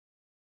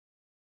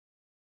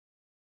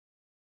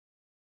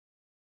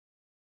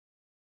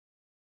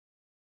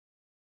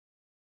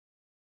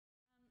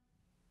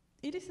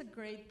It is a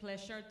great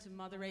pleasure to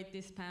moderate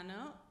this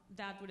panel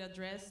that would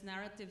address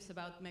narratives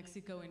about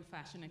Mexico in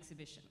fashion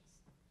exhibitions.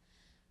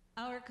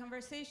 Our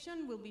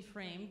conversation will be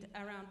framed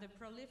around the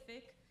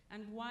prolific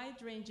and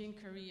wide-ranging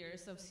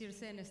careers of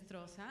Circe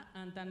Henestrosa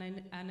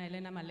and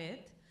Elena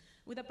Mallet,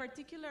 with a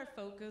particular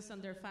focus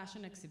on their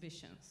fashion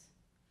exhibitions,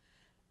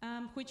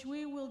 which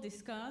we will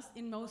discuss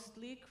in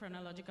mostly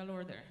chronological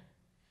order.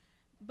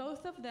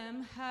 Both of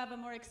them have a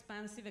more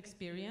expansive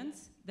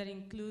experience that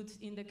includes,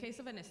 in the case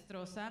of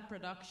Henestrosa,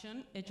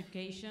 production,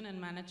 education,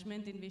 and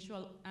management in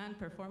visual and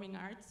performing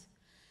arts.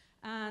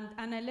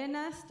 And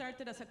Elena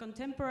started as a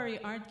contemporary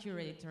art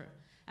curator.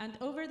 And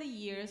over the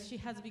years, she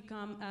has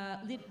become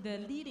the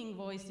leading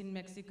voice in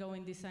Mexico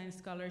in design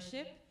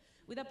scholarship,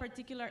 with a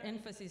particular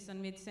emphasis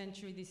on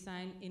mid-century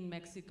design in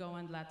Mexico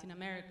and Latin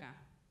America.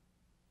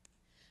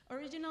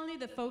 Originally,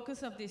 the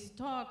focus of this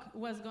talk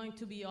was going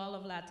to be all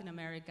of Latin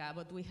America,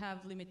 but we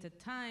have limited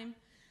time,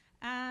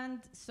 and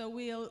so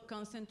we'll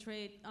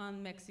concentrate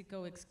on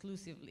Mexico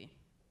exclusively.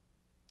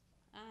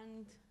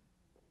 And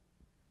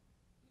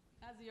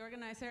as the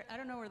organizer, I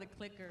don't know where the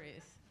clicker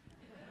is.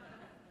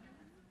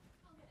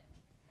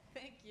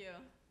 Thank you.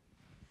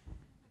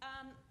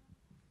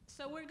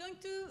 So we're going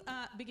to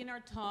begin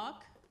our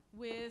talk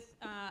with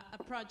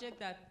a project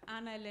that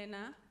Ana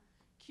Elena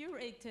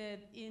curated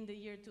in the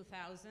year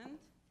 2000,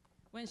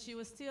 when she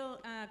was still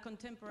a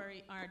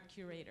contemporary art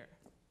curator.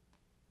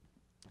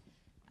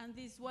 And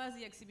this was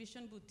the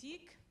exhibition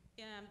Boutique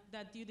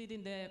that you did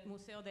in the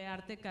Museo de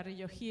Arte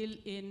Carrillo Gil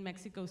in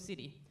Mexico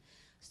City.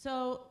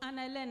 So,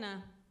 Ana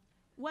Elena,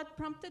 what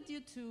prompted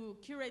you to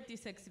curate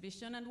this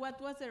exhibition, and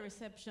what was the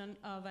reception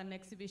of an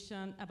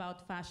exhibition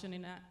about fashion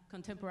in a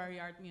contemporary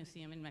art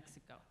museum in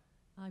Mexico?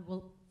 I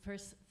will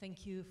first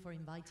thank you for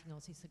inviting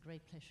us. It's a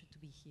great pleasure to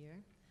be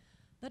here.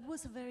 That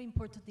was a very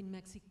important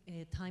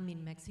time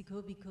in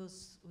Mexico,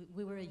 because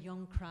we were a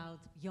young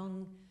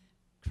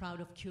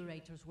crowd of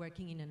curators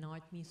working in an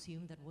art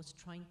museum that was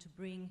trying to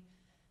bring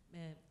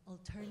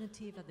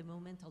alternative, at the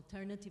moment,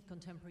 alternative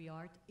contemporary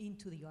art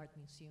into the art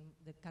museum.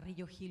 The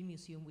Carrillo Gil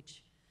Museum,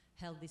 which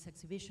held this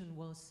exhibition,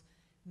 was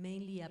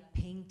mainly a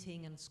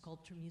painting and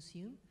sculpture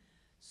museum.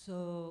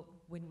 So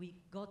when we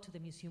got to the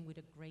museum with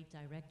a great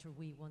director,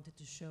 we wanted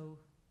to show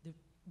the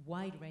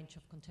wide range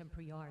of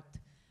contemporary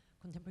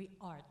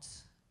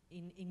arts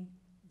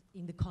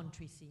in the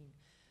country scene.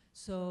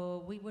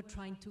 So we were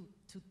trying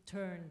to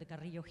turn the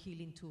Carrillo Gil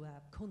into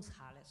a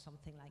Kunsthalle,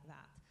 something like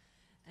that.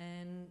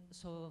 And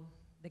so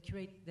the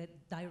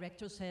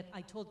director said,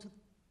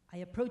 I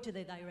approached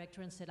the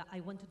director and said, I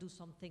want to do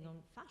something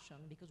on fashion,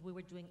 because we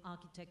were doing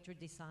architecture,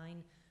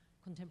 design,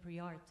 contemporary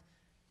art.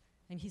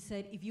 And he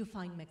said, if you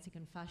find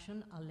Mexican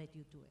fashion, I'll let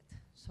you do it.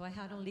 So I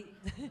had only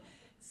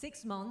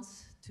 6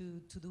 months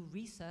to do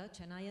research,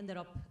 and I ended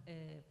up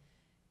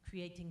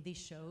creating this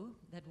show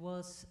that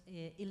was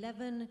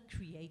 11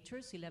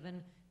 creators,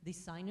 11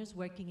 designers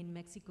working in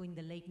Mexico in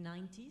the late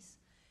 90s.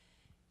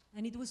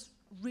 And it was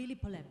really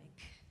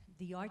polemic.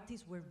 The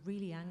artists were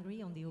really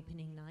angry on the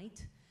opening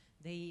night.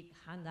 They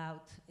hand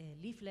out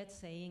leaflets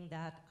saying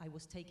that I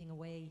was taking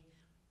away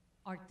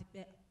art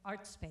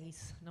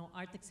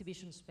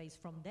exhibition space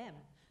from them,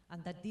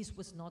 and that this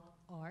was not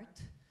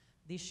art.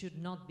 This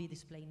should not be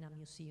displayed in a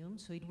museum.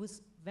 So it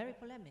was very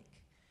polemic.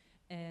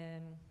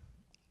 And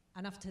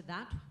after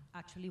that,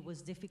 actually, it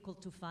was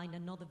difficult to find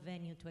another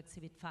venue to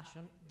exhibit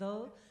fashion,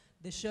 though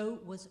the show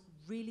was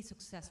really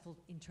successful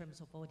in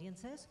terms of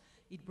audiences.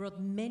 It brought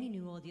many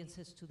new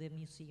audiences to the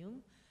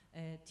museum,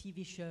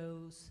 TV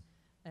shows,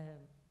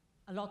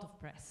 a lot of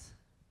press.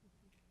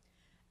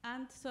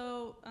 And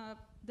so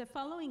the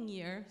following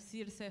year,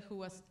 Circe, who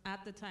was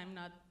at the time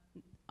not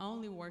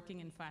only working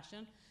in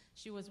fashion,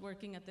 she was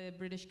working at the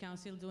British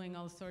Council doing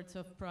all sorts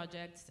of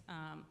projects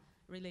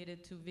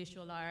related to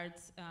visual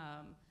arts,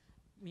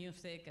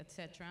 music,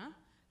 etc.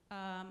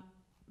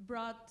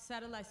 Brought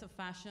Satellites of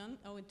Fashion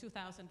in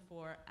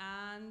 2004,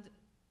 and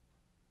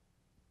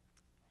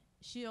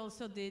she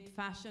also did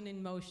Fashion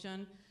in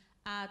Motion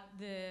at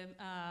the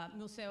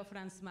Museo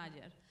Franz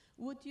Mayer.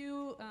 Would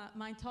you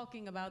mind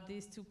talking about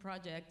these two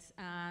projects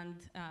and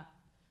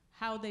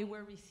how they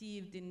were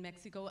received in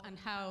Mexico, and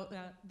how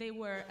they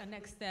were a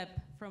next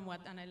step from what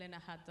Ana Elena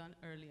had done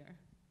earlier?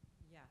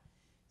 Yeah,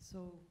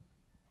 so,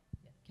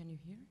 can you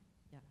hear?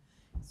 Yeah.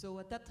 So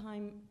at that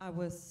time, I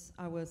was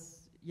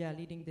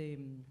leading the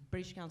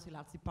British Council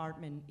Arts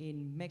Department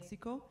in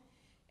Mexico.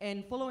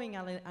 And following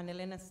Ana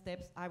Elena's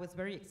steps, I was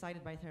very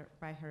excited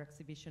by her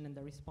exhibition and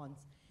the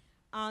response.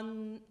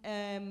 And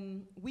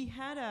we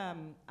had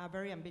a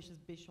very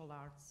ambitious visual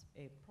arts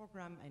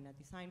program and a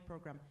design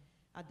program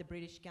at the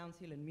British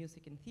Council in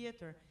Music and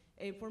Theatre.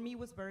 For me, it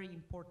was very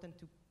important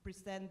to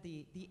present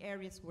the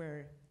areas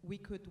where we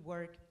could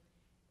work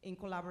in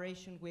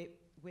collaboration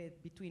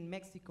between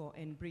Mexico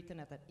and Britain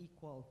at an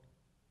equal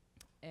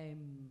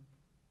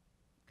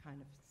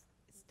kind of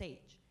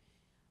stage.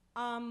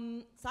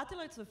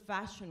 Satellites of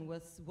Fashion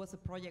was a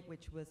project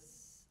which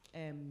was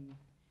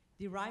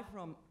derived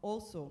from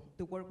also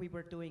the work we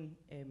were doing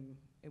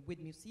with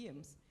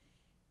museums.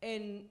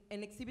 And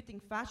exhibiting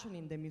fashion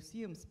in the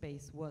museum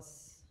space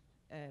was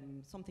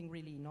something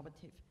really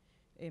innovative.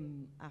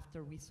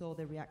 After we saw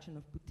the reaction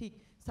of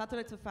boutique.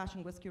 Satellites of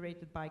Fashion was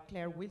curated by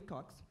Claire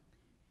Wilcox,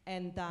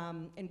 and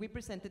we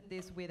presented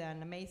this with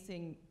an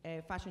amazing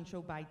fashion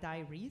show by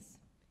Diaries.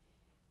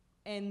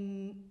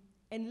 And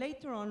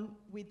later on,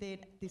 we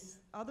did this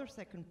other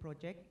second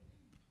project.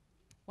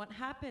 What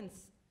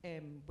happens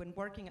when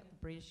working at the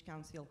British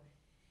Council,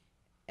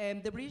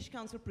 the British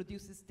Council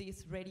produces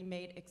these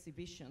ready-made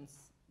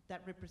exhibitions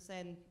that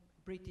represent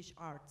British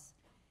arts.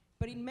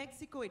 But in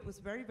Mexico, it was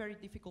very, very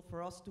difficult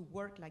for us to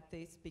work like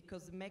this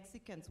because the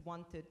Mexican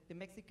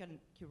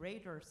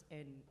curators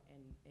and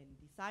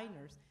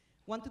designers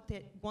wanted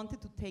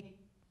to take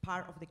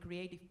part of the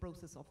creative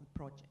process of the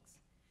projects.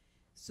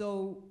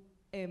 So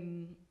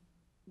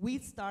we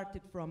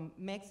started from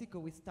Mexico,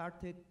 we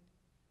started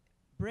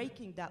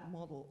breaking that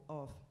model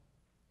of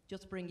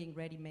just bringing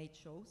ready-made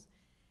shows,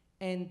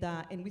 and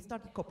we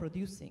started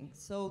co-producing.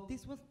 So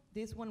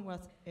this one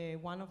was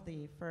one of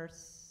the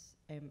first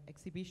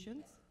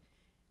exhibitions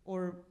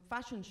or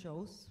fashion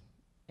shows.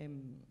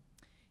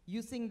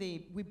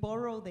 We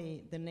borrow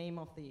the name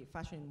of the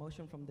Fashion in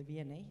Motion from the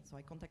V&A. So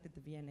I contacted the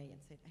V&A and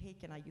said, hey,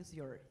 can I use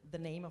the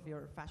name of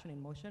your Fashion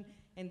in Motion?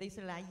 And they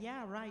said, like,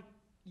 yeah, right,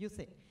 use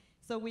it.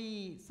 So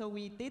we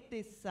did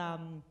this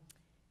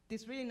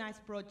this really nice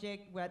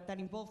project that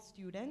involved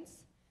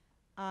students.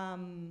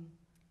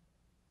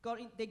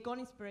 They got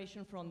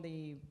inspiration from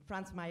the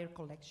Franz Mayer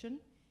collection,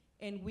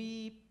 and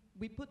we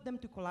put them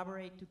to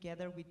collaborate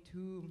together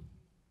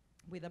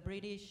with a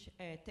British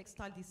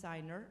textile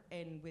designer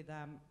and with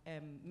a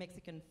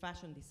Mexican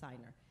fashion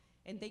designer.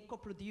 And they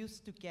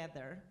co-produced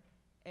together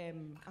a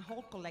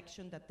whole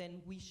collection that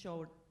then we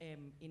showed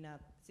in a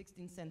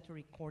 16th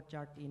century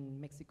courtyard in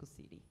Mexico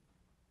City,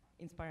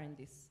 inspiring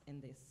in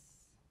this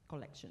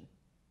collection.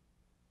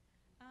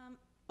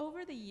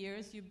 Over the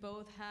years, you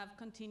both have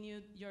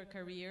continued your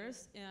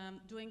careers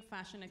doing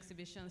fashion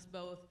exhibitions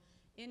both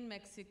in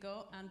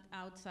Mexico and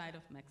outside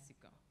of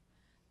Mexico.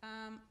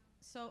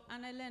 So,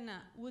 Ana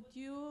Elena, would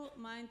you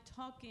mind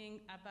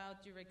talking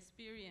about your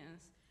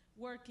experience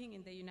working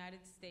in the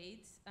United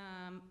States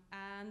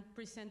and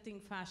presenting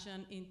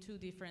fashion in 2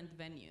 different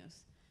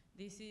venues?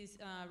 This is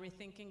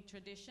Rethinking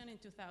Tradition in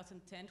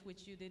 2010,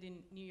 which you did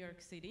in New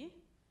York City,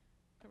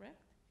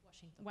 correct?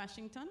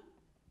 Washington.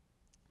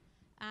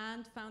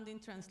 And Founding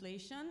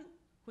Translation,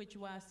 which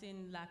was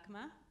in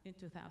LACMA in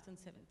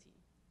 2017.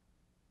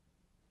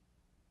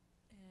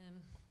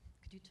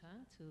 Could you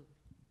turn to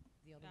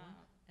the other one?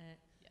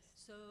 Yes.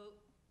 So,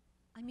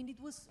 I mean,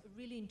 it was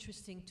really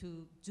interesting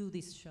to do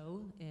this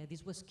show.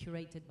 This was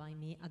curated by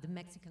me at the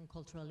Mexican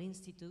Cultural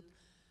Institute.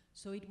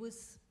 So it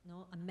was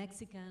a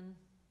Mexican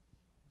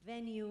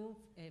venue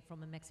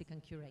from a Mexican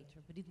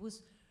curator. But it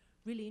was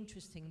really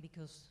interesting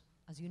because,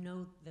 as you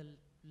know, the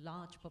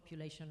large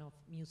population of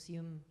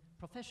museum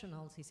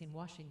professionals is in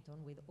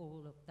Washington with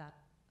all of that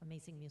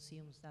amazing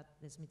museums that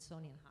the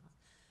Smithsonian has.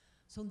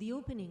 So on the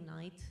opening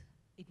night,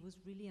 it was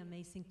really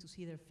amazing to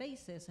see their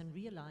faces and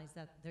realize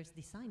that there's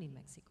design in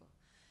Mexico.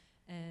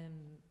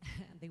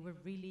 They were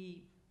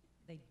really,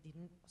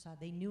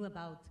 they knew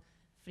about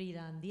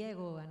Frida and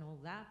Diego and all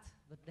that,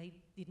 but they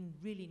didn't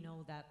really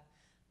know that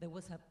there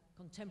was a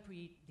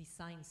contemporary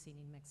design scene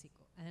in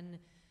Mexico. And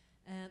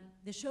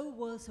the show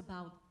was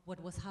about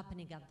what was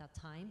happening at that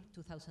time,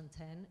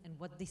 2010, and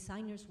what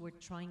designers were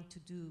trying to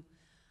do.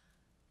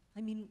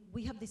 I mean,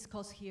 we have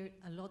discussed here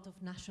a lot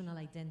of national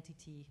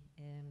identity.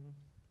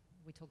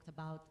 We talked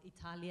about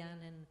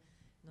Italian and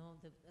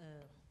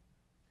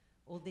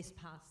all this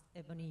past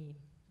Ebony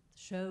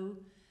show.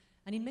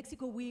 And in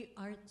Mexico,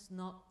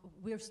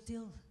 we're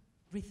still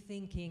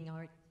rethinking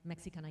our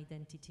Mexican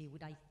identity,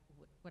 which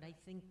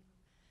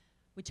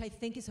I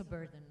think is a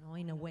burden,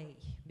 in a way,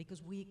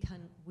 because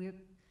we're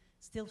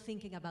still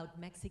thinking about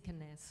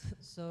Mexicanness.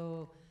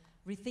 So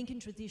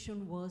Rethinking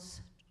Tradition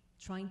was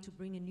trying to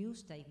bring a new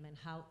statement,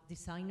 how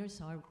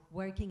designers are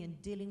working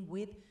and dealing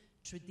with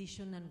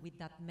tradition and with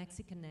that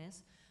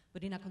Mexicanness,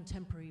 but in a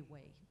contemporary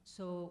way.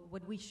 So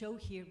what we show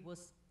here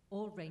was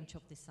all range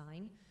of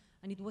design,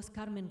 and it was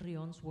Carmen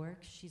Rion's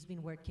work. She's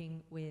been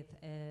working with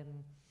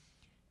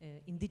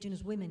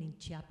indigenous women in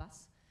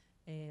Chiapas,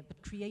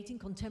 but creating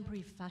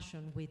contemporary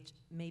fashion with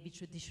maybe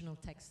traditional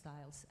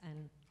textiles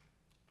and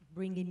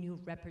bringing new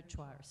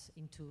repertoires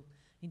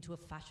into a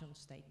fashion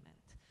statement.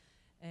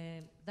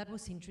 That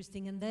was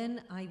interesting. And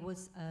then I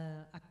was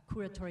a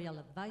curatorial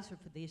advisor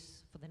for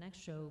the next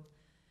show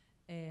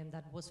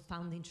that was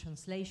Founding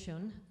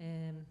Translation,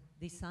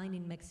 designed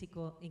in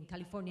Mexico, in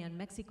California and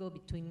Mexico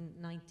between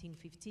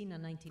 1915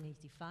 and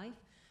 1985,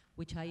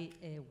 which I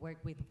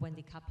worked with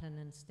Wendy Kaplan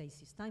and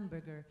Stacy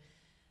Steinberger.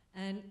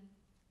 And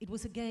it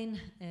was, again,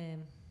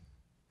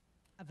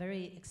 a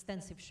very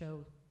extensive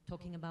show,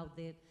 talking about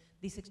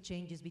these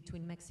exchanges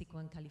between Mexico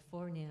and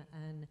California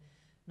and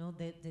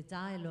the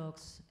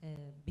dialogues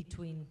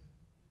between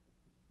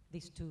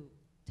these 2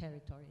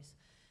 territories.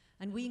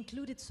 And we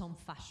included some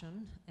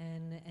fashion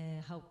and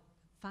how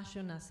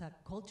fashion as a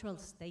cultural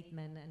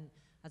statement and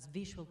as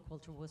visual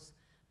culture was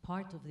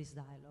part of this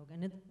dialogue.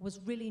 And it was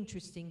really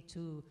interesting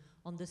to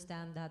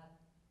understand that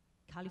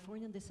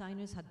Californian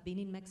designers had been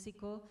in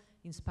Mexico,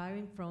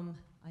 inspiring from,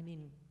 I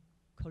mean,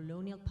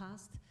 colonial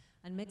past,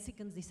 and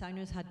Mexican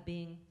designers had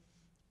been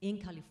in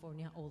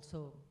California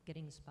also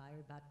getting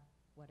inspired by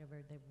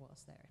whatever there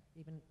was there,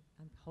 even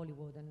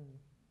Hollywood and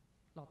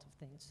lots of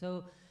things.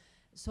 So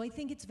I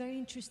think it's very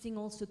interesting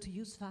also to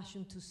use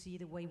fashion to see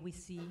the way we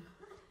see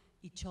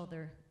each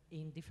other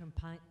in different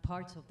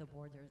parts of the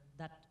border.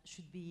 That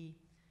should be,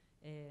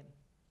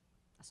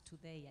 as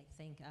today, I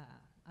think,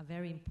 a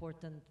very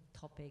important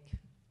topic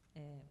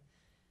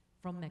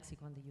from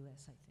Mexico and the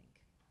US, I think.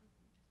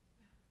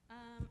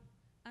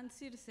 And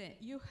Circe,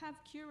 you have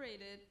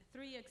curated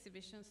 3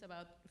 exhibitions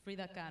about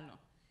Frida Kahlo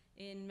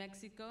in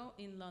Mexico,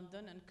 in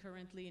London, and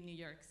currently in New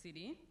York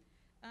City.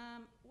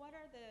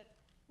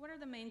 What are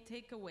the main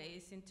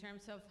takeaways in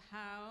terms of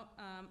how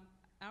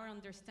our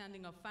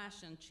understanding of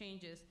fashion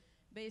changes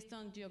based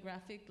on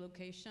geographic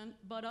location,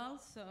 but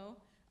also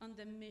on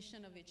the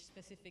mission of each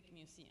specific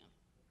museum?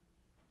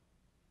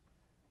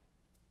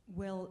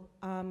 Well,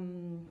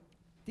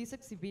 this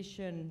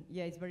exhibition,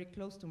 yeah, is very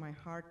close to my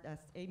heart. As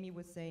Amy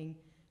was saying,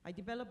 I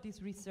developed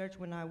this research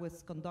when I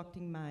was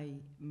conducting my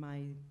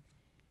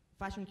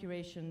fashion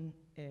curation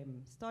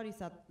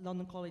studies at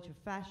London College of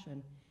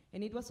Fashion.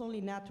 And it was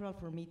only natural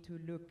for me to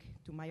look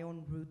to my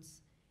own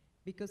roots,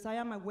 because I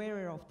am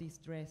aware of this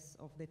dress,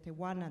 of the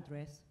Tehuana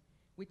dress,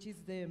 which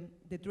is the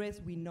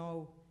dress we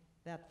know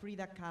that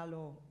Frida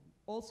Kahlo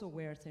also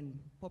wears and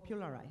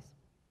popularized.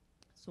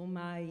 So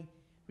my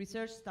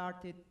research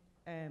started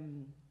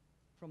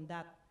from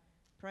that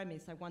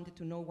premise. I wanted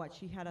to know why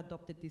she had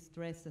adopted this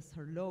dress as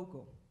her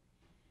logo.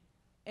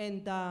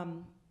 And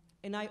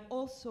I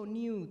also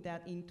knew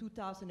that in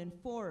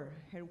 2004,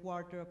 her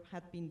wardrobe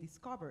had been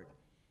discovered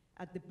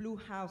at the Blue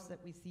House that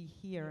we see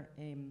here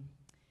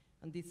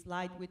on this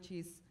slide, which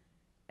is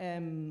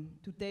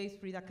today's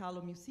Frida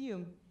Kahlo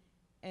Museum.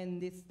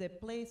 And it's the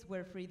place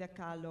where Frida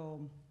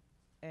Kahlo,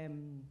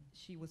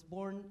 she was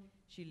born,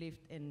 she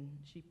lived, and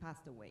she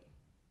passed away.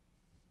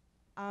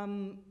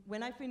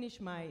 When I finished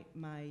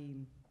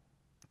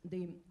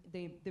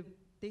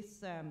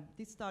this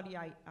study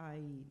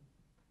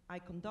I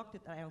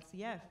conducted at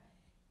LCF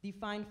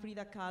defined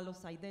Frida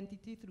Kahlo's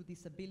identity through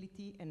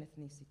disability and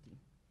ethnicity.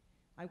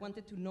 I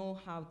wanted to know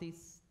how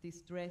this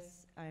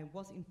dress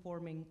was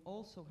informing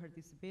also her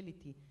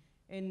disability.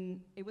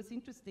 And it was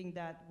interesting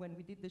that when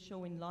we did the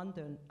show in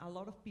London, a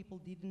lot of people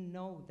didn't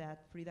know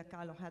that Frida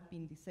Kahlo had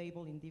been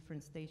disabled in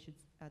different stages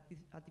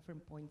at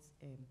different points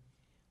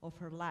of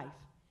her life.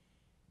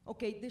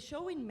 Okay, the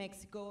show in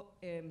Mexico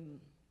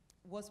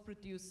was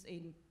produced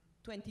in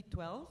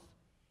 2012,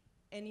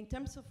 and in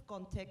terms of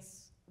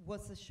context,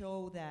 was a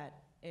show that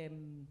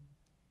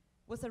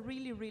was a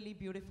really, really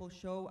beautiful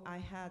show. I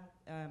had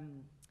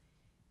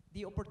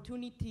the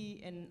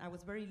opportunity, and I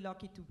was very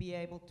lucky to be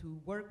able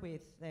to work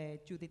with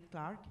Judith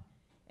Clark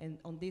and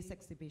on this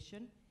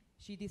exhibition.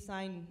 She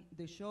designed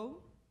the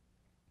show,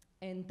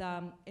 and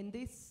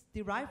this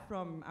derived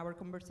from our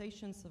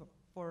conversations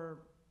for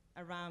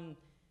around,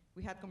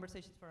 we had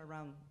conversations for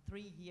around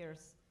 3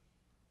 years,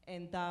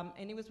 and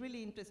it was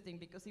really interesting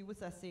because it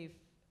was as if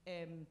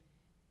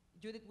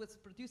Judith was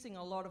producing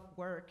a lot of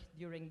work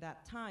during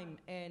that time,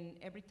 and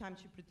every time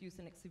she produced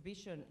an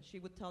exhibition, she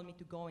would tell me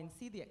to go and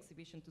see the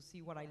exhibition to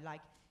see what I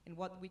liked and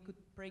what we could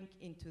bring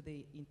into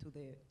the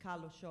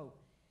Kahlo show.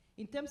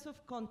 In terms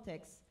of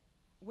context,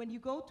 when you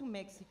go to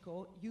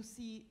Mexico,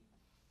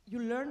 you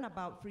learn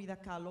about Frida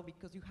Kahlo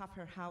because you have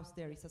her house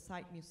there. It's a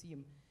site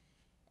museum.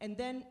 And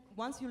then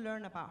once you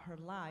learn about her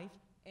life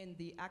and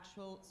the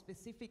actual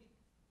specific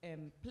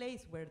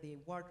place where the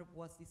wardrobe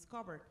was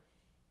discovered,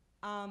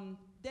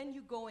 then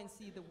you go and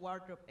see the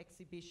wardrobe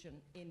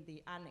exhibition in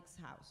the Annex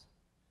House.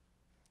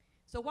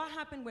 So what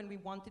happened when we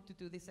wanted to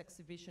do this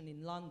exhibition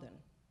in London?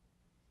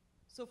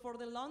 So for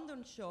the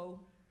London show,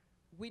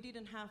 we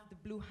didn't have the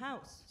Blue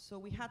House, so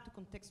we had to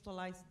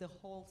contextualize the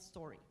whole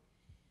story.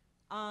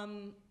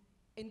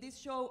 In this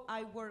show,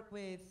 I work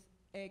with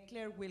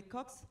Claire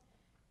Wilcox,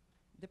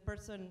 the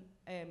person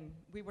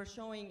we were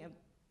showing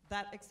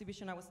that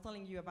exhibition I was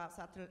telling you about,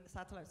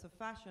 Satellites of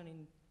Fashion,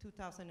 in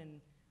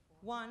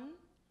 2001.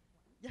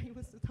 Yeah, it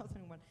was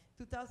 2001.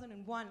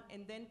 2001,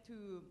 and then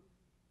to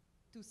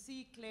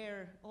see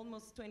Claire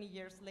almost 20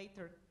 years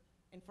later,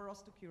 and for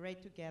us to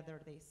curate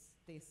together this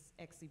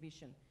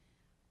exhibition.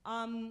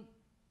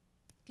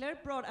 Claire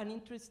brought an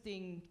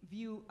interesting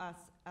view as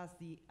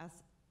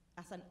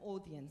an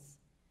audience.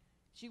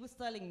 She was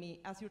telling me,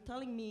 as you're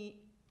telling me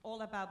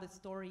all about the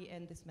story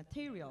and these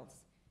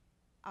materials,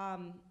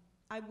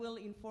 I will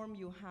inform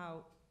you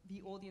how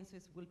the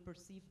audiences will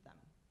perceive them.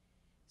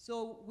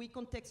 So we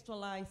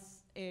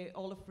contextualize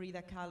all of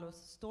Frida Kahlo's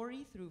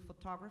story through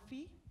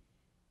photography,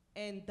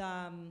 and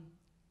that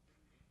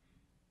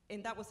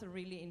was a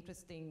really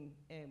interesting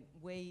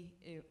way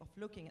of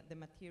looking at the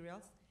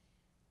materials.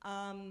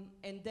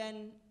 And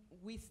then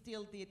we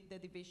still did the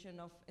division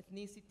of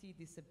ethnicity,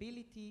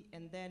 disability,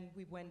 and then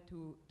we went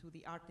to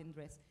the art and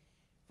dress.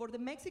 For the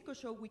Mexico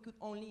show, we could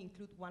only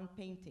include one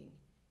painting.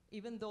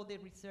 even though the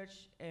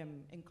research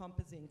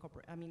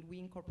we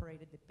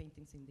incorporated the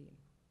paintings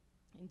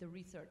in the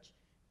research.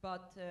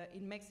 But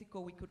in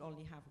Mexico, we could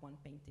only have one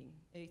painting.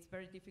 It's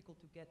very difficult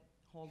to get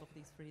hold of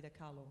these Frida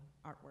Kahlo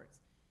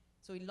artworks.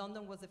 So in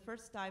London was the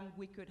first time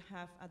we could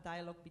have a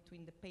dialogue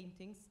between the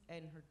paintings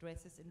and her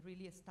dresses and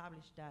really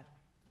establish that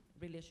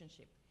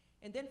relationship.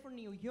 And then for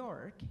New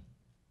York,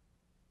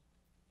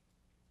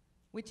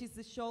 which is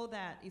the show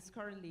that is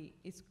currently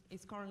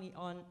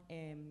on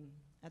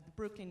at the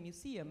Brooklyn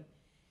Museum,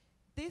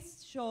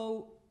 this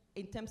show,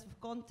 in terms of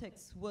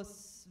context,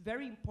 was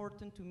very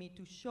important to me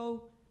to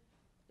show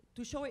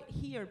it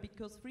here,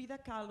 because Frida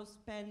Kahlo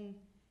spent,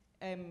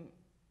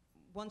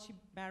 once she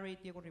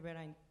married Diego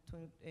Rivera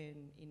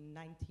in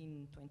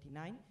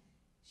 1929,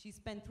 she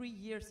spent 3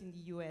 years in the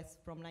US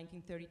from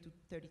 1930 to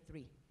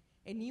 33.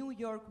 And New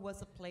York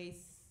was a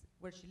place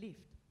where she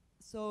lived.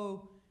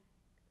 So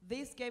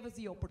this gave us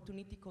the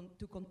opportunity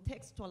to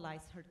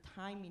contextualize her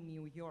time in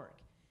New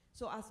York.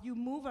 So as you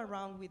move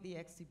around with the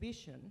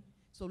exhibition,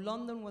 so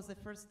London was the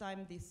first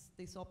time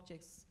these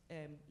objects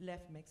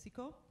left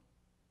Mexico.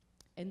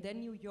 And then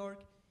New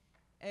York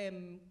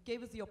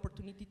gave us the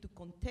opportunity to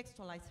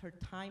contextualize her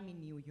time in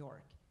New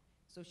York.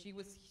 So she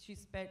was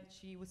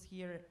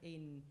here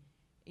in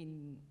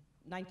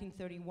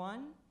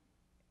 1931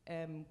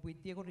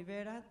 with Diego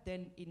Rivera.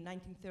 Then in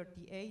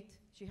 1938,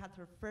 she had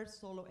her first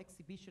solo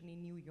exhibition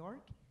in New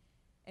York.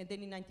 And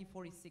then in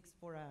 1946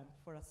 for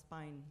a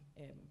spine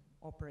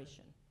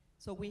operation.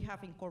 So we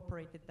have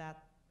incorporated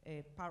that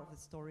part of the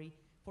story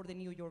for the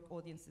New York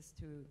audiences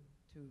to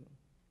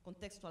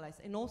contextualize.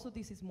 And also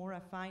this is more a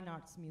fine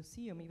arts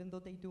museum, even though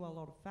they do a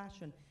lot of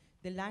fashion.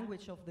 The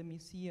language of the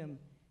museum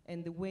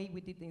and the way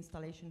we did the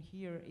installation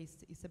here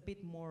is a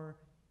bit more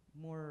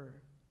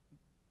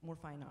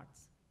fine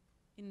arts.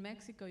 In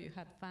Mexico, you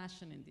had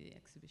fashion in the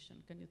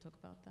exhibition. Can you talk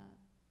about that?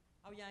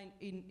 Oh yeah,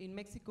 in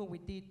Mexico we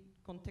did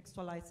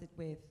contextualize it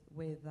with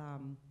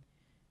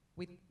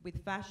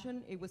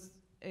fashion. It was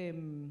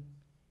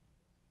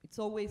it's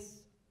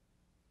always,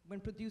 when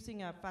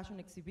producing a fashion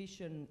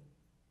exhibition,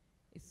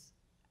 it's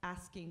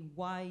asking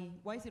why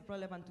is it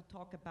relevant to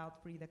talk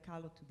about Frida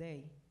Kahlo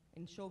today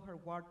and show her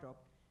wardrobe?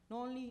 Not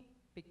only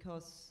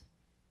because,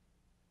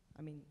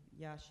 I mean,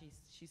 yeah,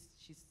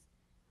 she's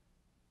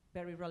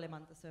very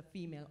relevant as a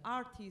female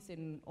artist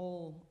and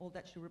all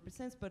that she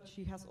represents, but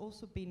she has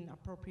also been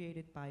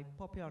appropriated by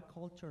popular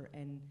culture,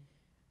 and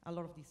a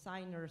lot of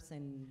designers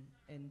and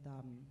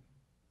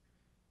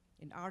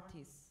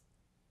artists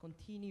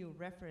continue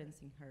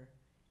referencing her.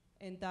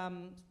 And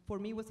for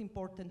me, it was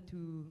important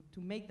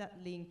to make that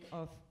link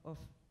of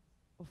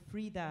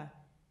Frida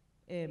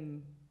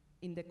in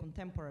the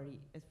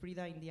contemporary,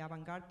 Frida in the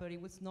avant-garde, but it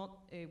was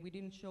not, we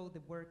didn't show the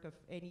work of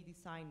any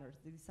designers.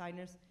 The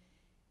designers,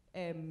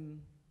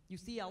 you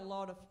see a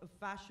lot of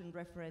fashion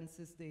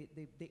references, the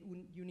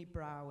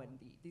unibrow and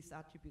these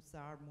attributes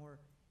are more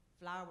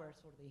flowers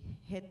or the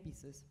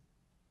headpieces.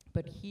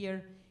 But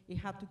here, it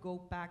had to go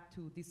back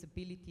to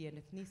disability and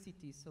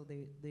ethnicity, so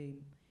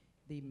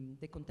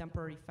the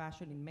contemporary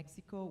fashion in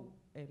Mexico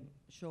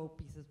show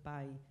pieces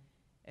by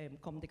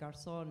Comme des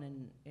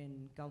Garçons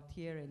and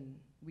Gaultier, and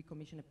we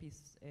commissioned a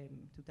piece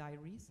to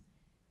Diaries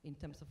in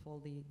terms of all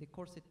the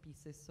corset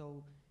pieces.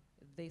 So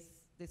this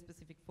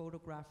specific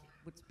photograph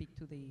would speak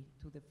to the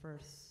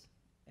first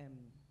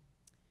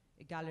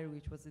gallery,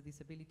 which was the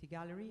disability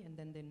gallery, and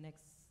then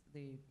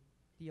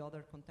the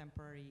other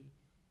contemporary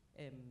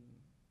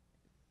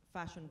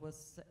fashion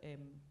was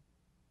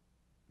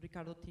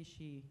Riccardo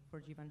Tisci for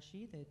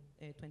Givenchy, the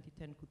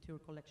 2010 couture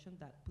collection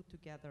that put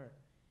together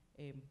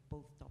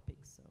both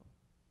topics. So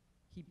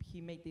he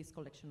made this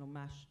collection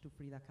homage to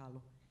Frida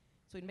Kahlo.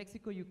 So in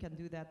Mexico you can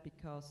do that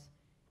because,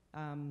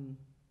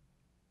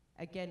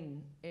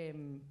 again,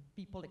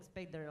 people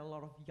expect there are a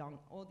lot of young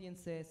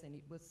audiences, and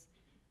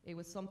it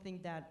was something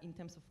that in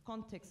terms of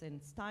context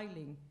and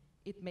styling,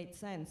 it made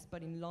sense,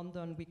 but in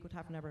London we could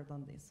have never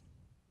done this.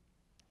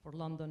 For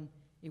London,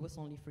 it was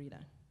only Frida.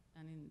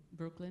 And in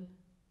Brooklyn?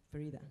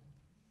 Frida.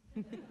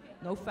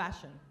 No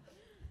fashion.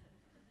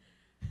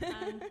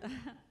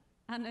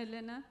 And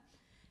Elena,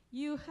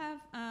 you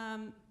have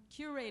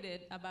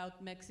curated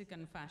about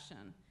Mexican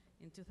fashion.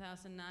 In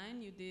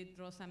 2009, you did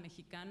Rosa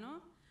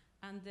Mexicano,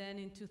 and then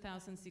in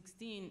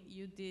 2016,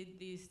 you did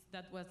this,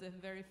 that was the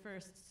very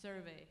first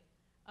survey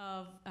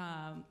of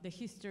the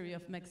history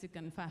of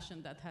Mexican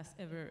fashion that has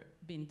ever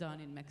been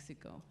done in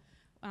Mexico.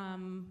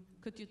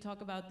 Could you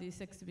talk about these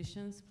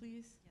exhibitions,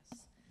 please?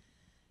 Yes.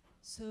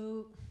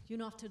 So, you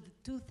know, after the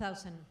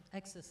 2000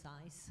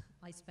 exercise,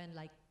 I spent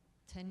like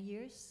 10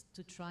 years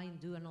to try and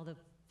do another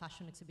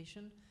fashion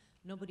exhibition.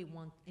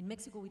 In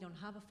Mexico we don't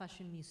have a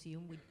fashion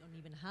museum, we don't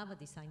even have a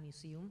design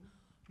museum,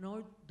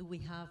 nor do we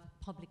have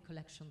public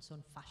collections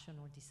on fashion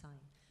or design.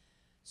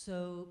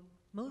 So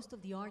most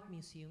of the art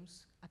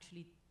museums,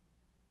 actually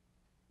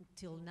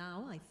till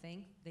now I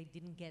think, they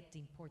didn't get the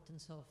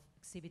importance of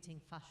exhibiting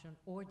fashion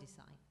or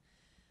design.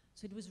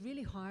 So it was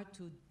really hard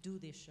to do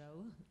this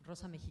show,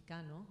 Rosa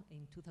Mexicano,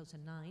 in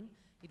 2009.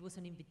 It was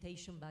an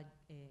invitation by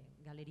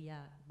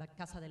by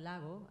Casa del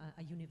Lago,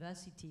 a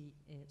university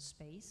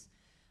space,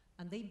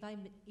 and they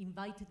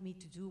invited me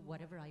to do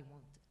whatever I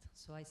wanted.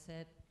 So I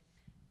said,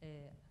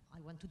 I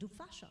want to do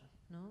fashion,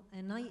 no?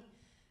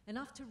 And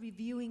after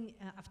reviewing,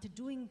 after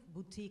doing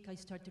boutique, I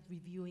started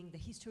reviewing the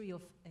history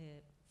of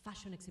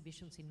fashion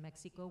exhibitions in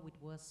Mexico,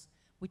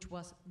 which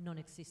was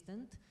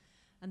non-existent,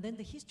 and then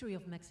the history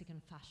of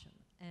Mexican fashion.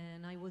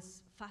 And I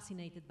was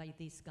fascinated by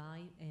this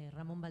guy,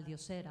 Ramon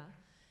Valdiosera,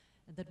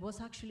 that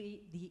was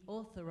actually the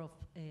author of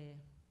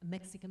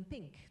Mexican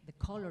Pink, the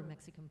color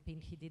Mexican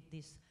Pink. He did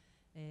this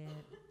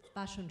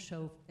fashion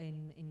show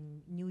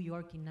in New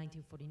York in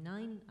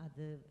 1949 at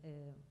the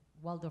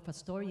Waldorf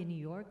Astoria in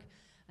New York,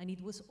 and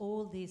it was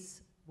all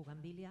this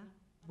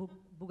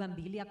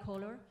bougainvillea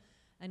color.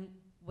 And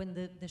when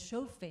the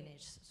show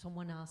finished,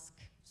 someone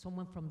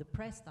from the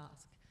press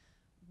asked,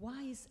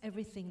 why is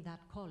everything that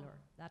color,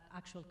 that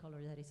actual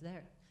color that is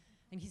there?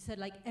 And he said,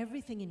 like,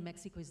 everything in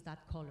Mexico is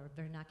that color: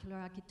 vernacular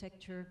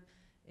architecture,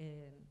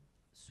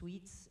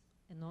 sweets,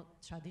 and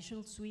not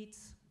traditional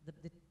sweets, the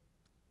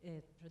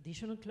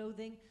traditional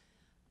clothing.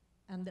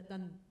 And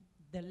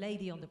the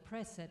lady on the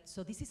press said,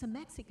 so this is a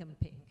Mexican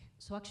pink.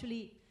 So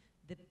actually,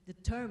 the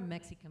term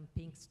Mexican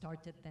pink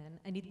started then,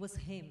 and it was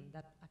him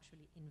that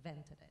actually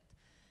invented it.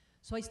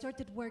 So I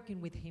started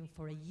working with him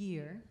for a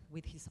year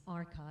with his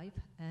archive,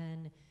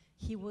 and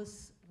he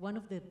was one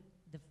of the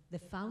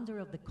founder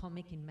of the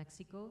comic in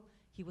Mexico.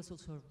 He was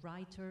also a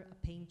writer, a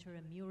painter,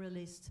 a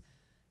muralist.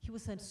 He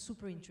was a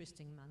super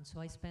interesting man. So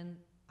I spent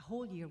a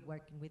whole year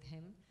working with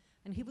him,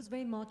 and he was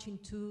very much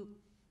into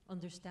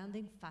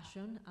understanding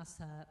fashion as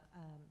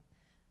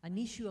an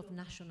issue of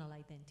national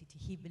identity.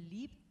 He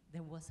believed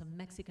there was a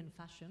Mexican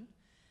fashion,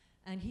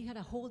 and he had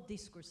a whole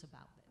discourse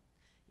about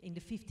it. In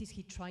the 50s,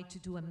 he tried to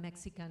do a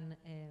Mexican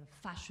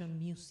fashion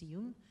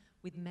museum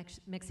with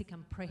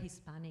Mexican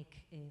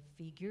pre-Hispanic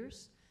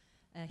figures.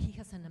 He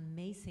has an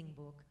amazing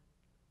book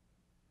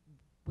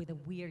with a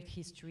weird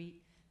history,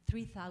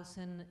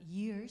 3,000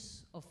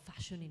 years of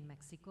fashion in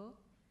Mexico,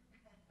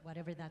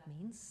 whatever that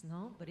means,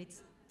 no? But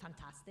it's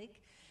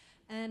fantastic.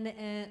 And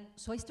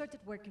so I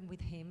started working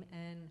with him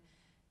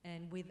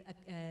and with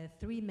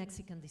 3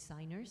 Mexican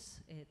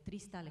designers,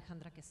 Trista,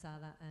 Alejandra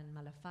Quesada, and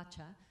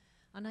Malafacha.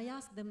 And I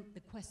asked them the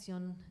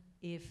question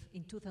if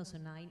in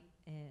 2009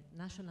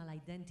 national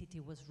identity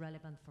was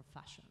relevant for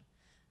fashion.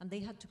 And they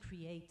had to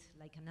create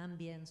like an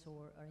ambience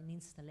or an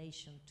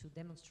installation to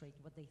demonstrate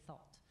what they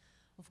thought.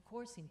 Of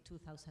course, in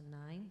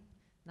 2009,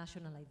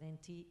 national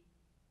identity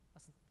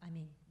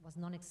was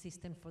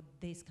non-existent for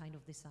this kind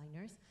of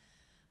designers.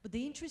 But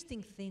the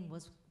interesting thing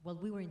was, while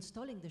we were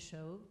installing the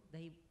show,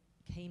 they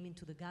came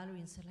into the gallery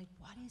and said, like,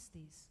 what is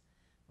this?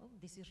 Well,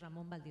 this is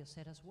Ramon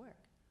Valdiosera's work.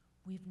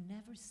 We've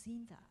never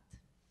seen that.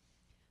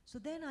 So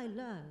then I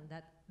learned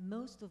that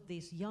most of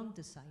these young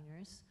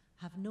designers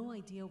have no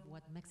idea of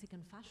what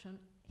Mexican fashion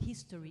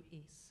history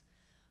is.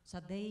 So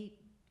they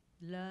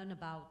learn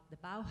about the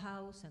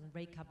Bauhaus and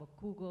Rei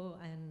Kawakubo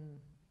and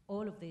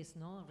all of this,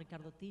 no?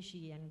 Ricardo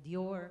Tisci and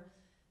Dior,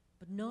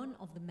 but none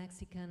of the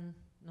Mexican,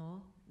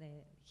 no,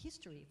 the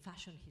history,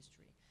 fashion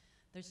history.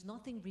 There's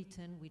nothing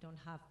written. We don't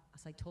have,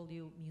 as I told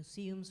you,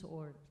 museums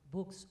or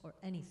books or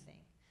anything.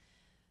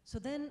 So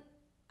then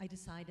I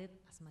decided,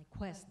 as my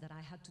quest, that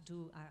I had to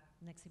do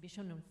an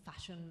exhibition on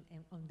fashion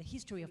and on the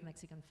history of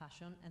Mexican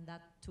fashion, and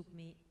that took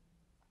me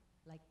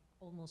like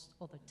almost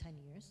over 10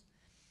 years.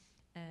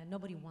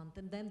 Nobody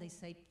wanted them. They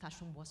said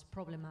fashion was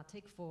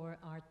problematic for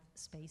art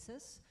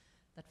spaces,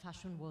 that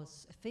fashion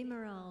was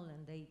ephemeral,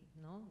 and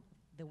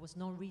there was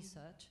no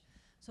research.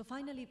 So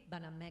finally,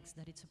 Banamex,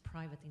 that it's a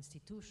private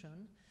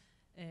institution,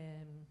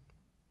 and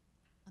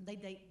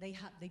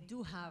they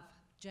do have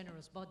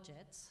generous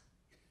budgets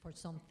for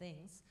some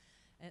things,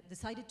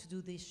 decided to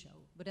do this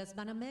show. But as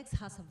Banamex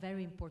has a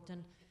very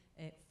important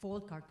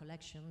folk art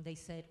collection, they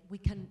said, we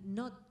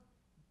cannot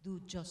do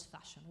just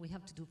fashion. We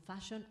have to do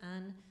fashion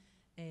and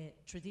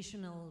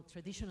traditional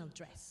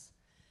dress.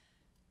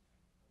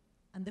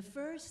 And the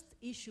first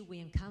issue we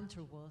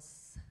encountered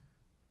was,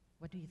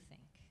 what do you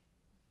think?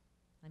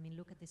 I mean,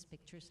 look at these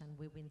pictures, and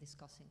we've been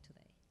discussing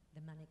today,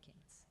 the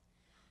mannequins.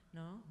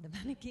 No, the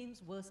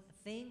mannequins was a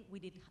thing. We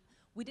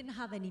didn't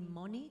have any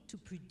money to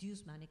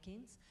produce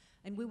mannequins,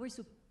 and we were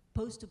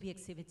supposed to be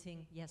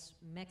exhibiting, yes,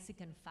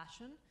 Mexican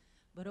fashion,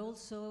 but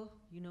also,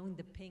 you know, in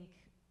the pink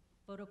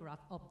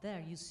photograph up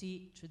there, you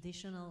see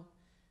traditional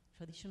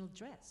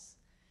dress.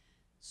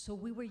 So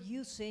we were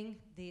using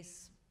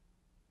these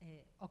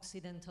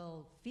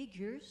Occidental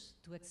figures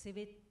to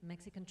exhibit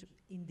Mexican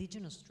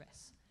indigenous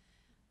dress.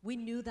 We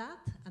knew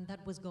that, and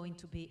that was going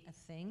to be a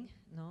thing,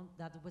 no?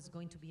 That was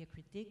going to be a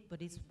critique,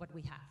 but it's what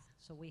we had,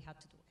 so we had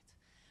to do it.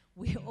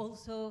 We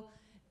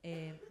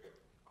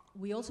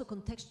also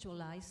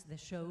contextualized the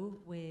show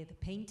with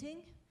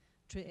painting,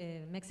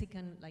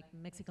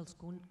 Mexican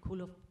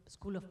school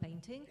of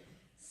painting,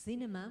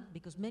 cinema,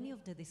 because many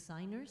of the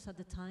designers at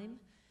the time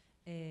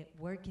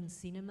work in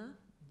cinema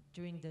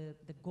during the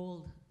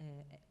gold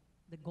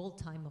the gold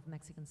time of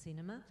Mexican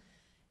cinema,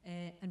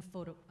 and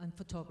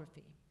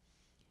photography.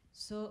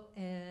 So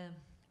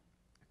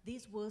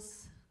this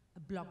was a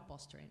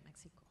blockbuster in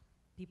Mexico.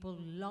 People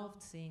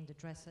loved seeing the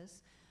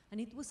dresses, and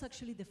it was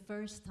actually the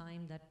first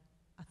time that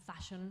a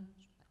fashion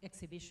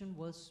exhibition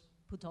was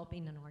put up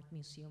in an art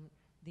museum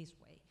this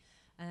way,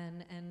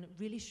 and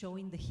really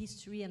showing the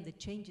history and the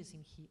changes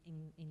in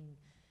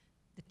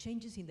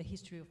the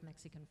history of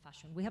Mexican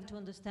fashion. We have to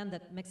understand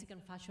that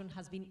Mexican fashion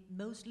has been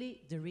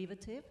mostly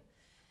derivative,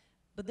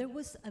 but there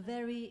was a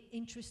very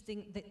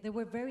interesting, there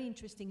were very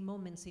interesting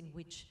moments in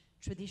which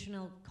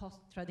traditional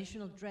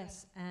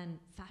dress and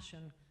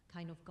fashion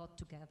kind of got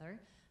together,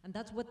 and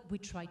that's what we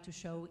try to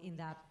show in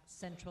that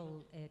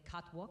central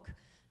catwalk.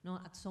 No,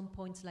 at some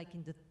points, like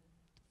in the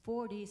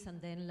 40s,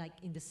 and then like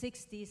in the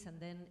 60s, and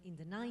then in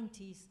the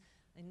 90s,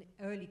 and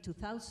early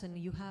 2000,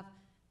 you have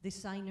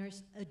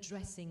designers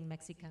addressing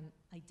Mexican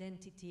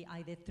identity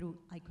either through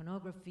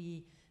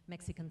iconography,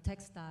 Mexican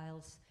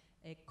textiles,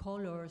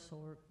 colors,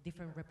 or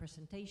different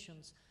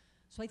representations.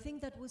 So I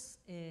think that was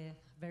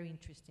very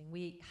interesting.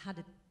 We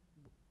had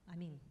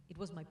it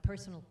was my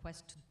personal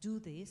quest to do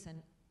this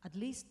and at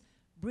least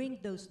bring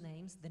those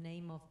names, the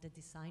name of the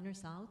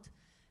designers out,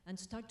 and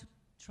start to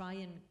try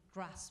and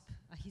grasp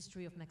a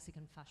history of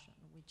Mexican fashion,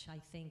 which I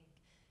think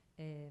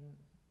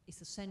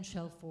is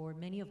essential for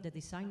many of the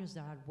designers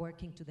that are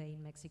working today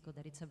in Mexico,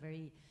 that it's a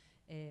very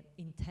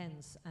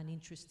intense and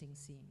interesting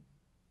scene.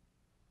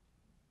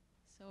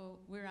 So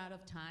we're out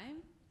of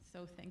time,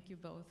 so thank you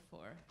both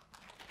for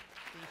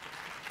being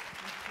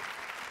here.